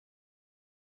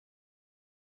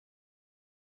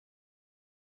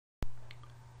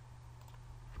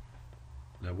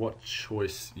what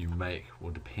choice you make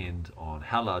will depend on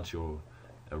how large your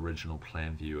original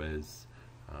plan view is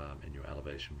and your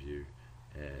elevation view,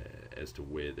 as to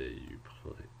whether you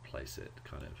place it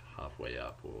kind of halfway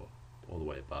up or all the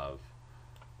way above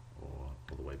or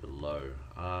all the way below.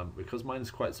 Because mine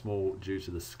is quite small due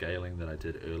to the scaling that I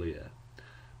did earlier,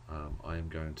 I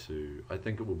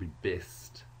think it will be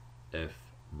best if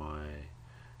my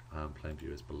plan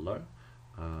view is below.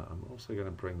 I'm also going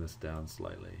to bring this down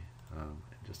slightly and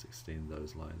just extend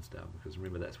those lines down, because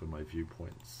remember, that's where my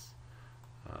viewpoints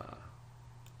are.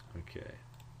 Okay.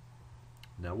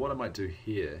 Now what I might do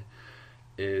here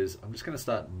is I'm just going to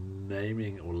start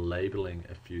naming or labeling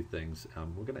a few things.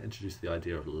 We're going to introduce the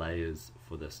idea of layers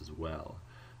for this as well.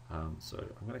 So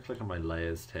I'm going to click on my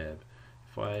Layers tab.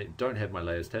 If I don't have my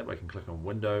Layers tab, I can click on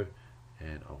Window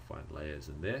and I'll find Layers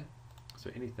in there. So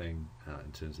anything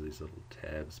in terms of these little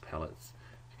tabs, palettes,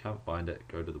 if you can't find it,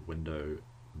 go to the Window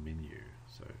menu.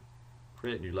 So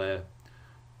create new layer.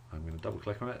 I'm going to double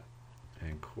click on it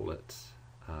and call it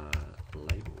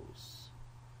Labels.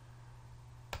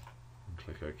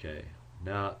 Click OK.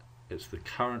 Now it's the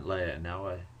current layer. Now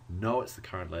I know it's the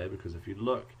current layer because if you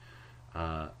look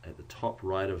at the top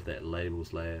right of that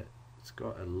Labels layer, it's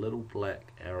got a little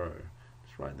black arrow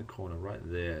just right in the corner, right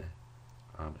there,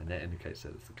 and that indicates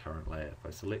that it's the current layer. If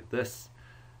I select this,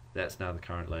 that's now the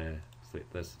current layer.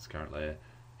 Select this, it's current layer.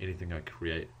 Anything I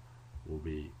create will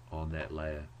be on that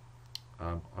layer.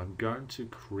 I'm going to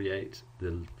create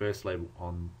the first label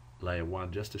on layer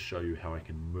 1 just to show you how I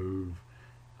can move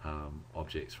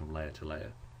objects from layer to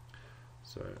layer.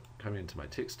 So coming into my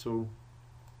text tool,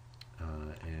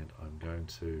 and I'm going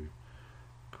to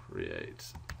create,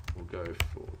 we'll go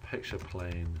for picture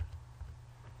plane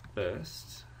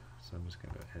first. So I'm just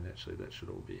going to, and actually that should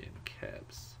all be in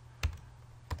caps.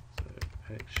 So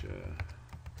picture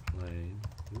plane,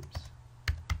 oops,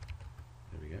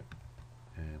 there we go.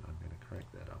 And I'm going to crank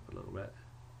that up a little bit.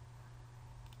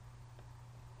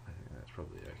 I think that's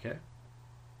probably okay.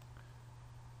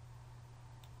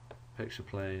 Picture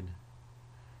plane,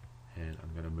 and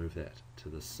I'm going to move that to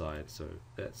the side, so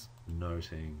that's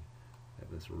noting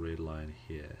that this red line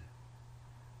here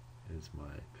is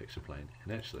my picture plane.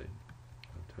 And actually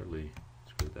I've totally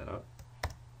screwed that up.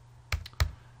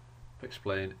 Picture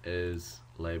plane is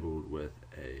labeled with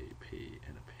a P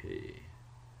and a P.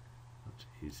 Much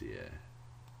easier.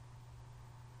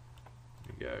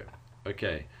 There we go.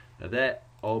 Okay, now that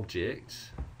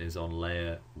object is on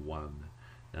layer 1.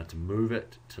 Now to move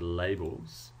it to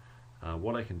labels,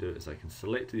 what I can do is I can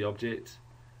select the object,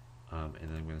 and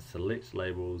then I'm going to select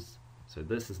labels. So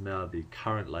this is now the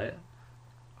current layer.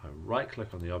 I right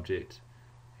click on the object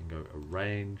and go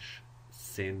Arrange,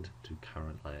 Send to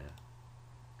Current Layer,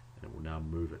 and it will now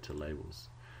move it to labels.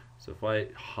 So if I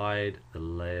hide the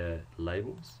layer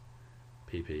labels,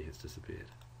 PP has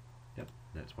disappeared. Yep,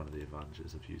 that's one of the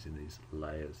advantages of using these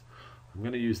layers. I'm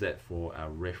going to use that for our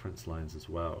reference lines as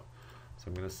well. So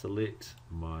I'm going to select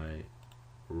my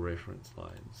reference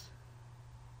lines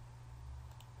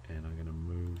and I'm going to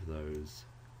move those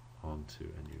onto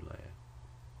a new layer.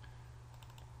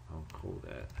 I'll call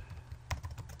that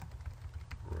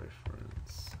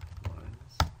reference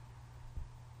lines.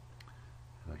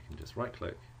 And I can just right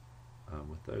click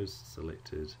with those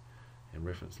selected, and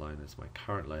reference line is my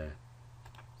current layer,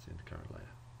 send to current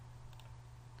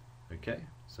layer. Okay,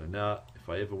 so now if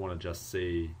I ever want to just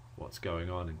see what's going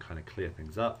on and kind of clear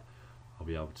things up, I'll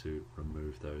be able to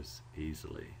remove those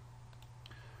easily.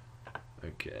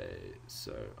 Okay,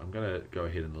 so I'm going to go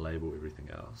ahead and label everything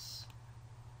else.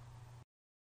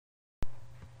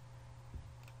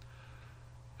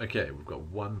 Okay, we've got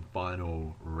one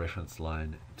final reference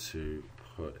line to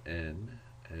put in.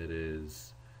 It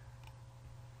is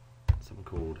something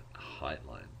called height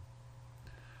line.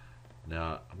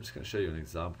 Now I'm just going to show you an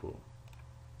example.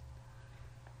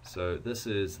 So this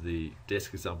is the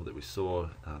desk example that we saw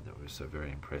that we were so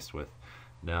very impressed with.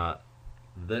 Now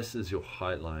this is your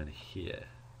height line here,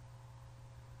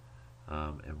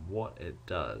 and what it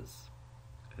does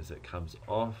is it comes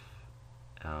off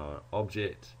our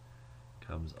object,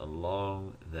 comes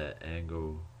along that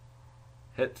angle,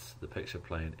 hits the picture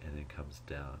plane, and then comes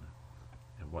down.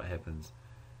 And what happens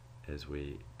is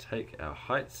we take our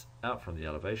heights out from the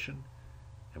elevation,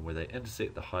 and where they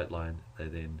intersect the height line, they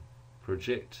then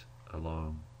project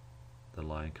along the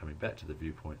line coming back to the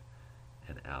viewpoint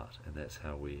and out, and that's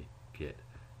how we get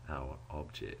our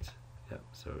object. Yep.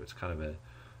 So it's kind of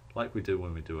like we do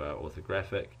when we do our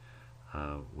orthographic.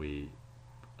 We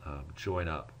join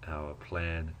up our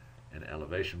plan and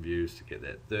elevation views to get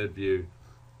that third view.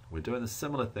 We're doing a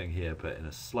similar thing here, but in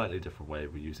a slightly different way.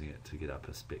 We're using it to get our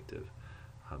perspective.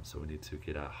 So we need to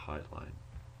get our height line.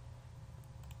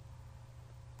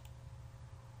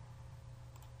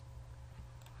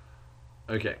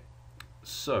 Okay,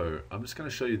 so I'm just going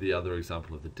to show you the other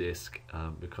example of the desk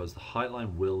because the height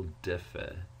line will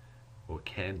differ or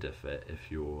can differ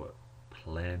if your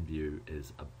plan view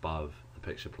is above the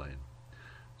picture plane.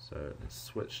 So let's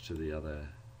switch to the other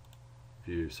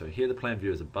view. So here the plan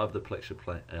view is above the picture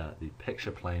plane,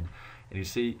 and you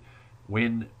see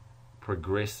when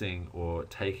progressing or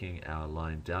taking our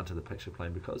line down to the picture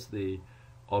plane, because the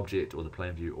object or the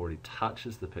plan view already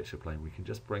touches the picture plane, we can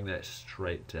just bring that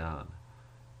straight down.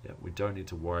 Yeah, we don't need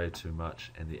to worry too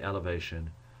much, and the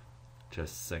elevation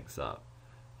just syncs up.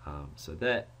 So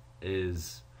that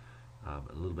is a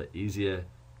little bit easier,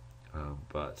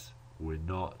 but we're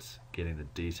not getting the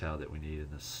detail that we need in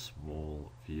this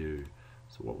small view.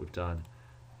 So what we've done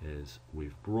is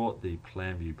we've brought the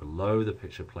plan view below the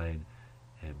picture plane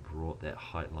and brought that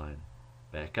height line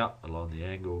back up along the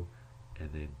angle and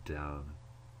then down.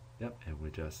 Yep, and we're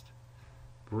just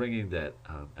bringing that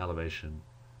elevation,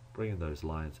 bringing those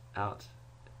lines out,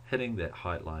 hitting that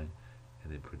height line,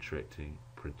 and then projecting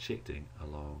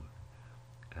along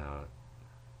our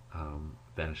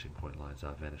vanishing point lines,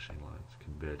 our vanishing lines,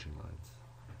 converging lines.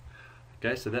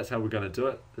 Okay, so that's how we're going to do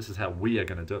it. This is how we are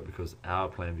going to do it because our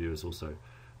plan view is also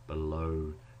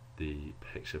below the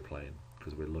picture plane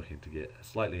because we're looking to get a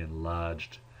slightly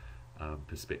enlarged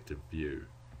perspective view.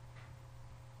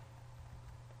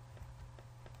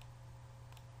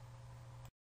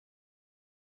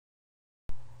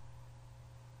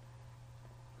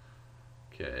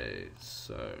 Okay,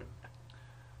 so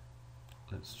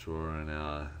let's draw in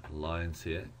our lines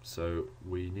here. So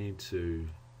we need to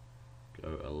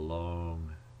go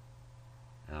along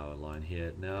our line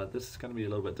here. Now this is going to be a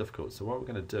little bit difficult, so what we're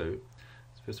going to do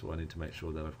is first of all I need to make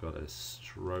sure that I've got a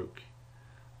stroke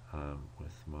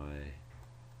with my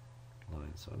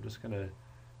line. So I'm just going to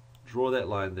draw that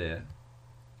line there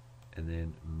and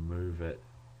then move it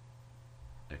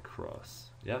across.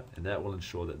 Yeah, and that will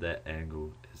ensure that that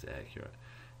angle is accurate.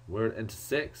 Where it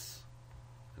intersects,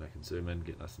 and I can zoom in,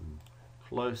 get nice and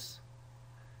close,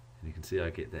 and you can see I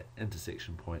get that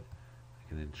intersection point. I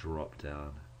can then drop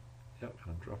down. Yep,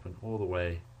 and I'm dropping all the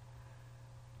way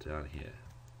down here.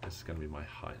 This is going to be my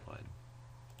height line.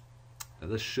 Now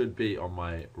this should be on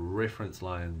my reference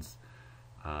lines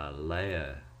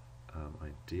layer,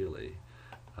 ideally.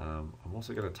 I'm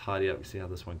also going to tidy up. You see how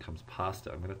this one comes past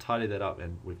it? I'm going to tidy that up,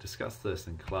 and we've discussed this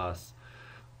in class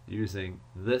using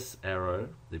this arrow,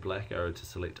 the black arrow, to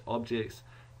select objects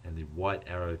and the white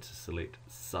arrow to select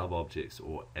sub-objects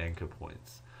or anchor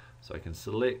points. So I can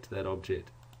select that object,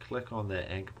 click on that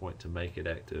anchor point to make it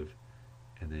active,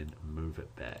 and then move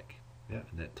it back. Yeah,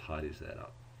 and that tidies that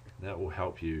up. And that will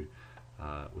help you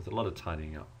with a lot of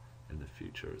tidying up in the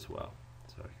future as well.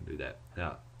 So I can do that.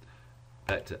 Now,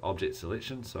 back to object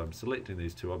selection. So I'm selecting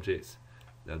these two objects.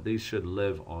 Now these should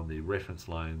live on the reference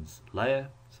lines layer.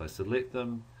 So I select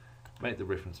them, make the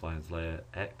reference lines layer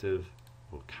active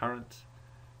or current,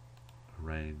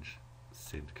 arrange,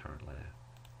 send current layer.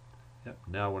 Yep.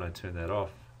 Now when I turn that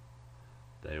off,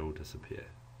 they all disappear.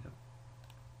 Yep.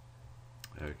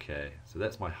 Okay, so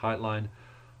that's my height line.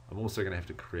 I'm also going to have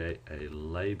to create a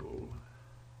label.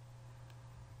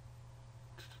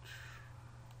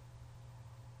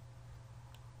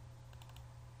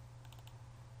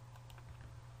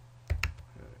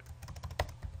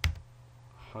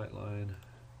 Height line.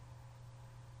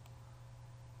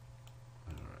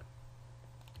 Alright.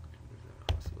 Move that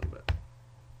across a little bit.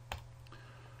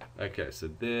 Okay, so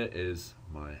there is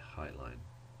my height line.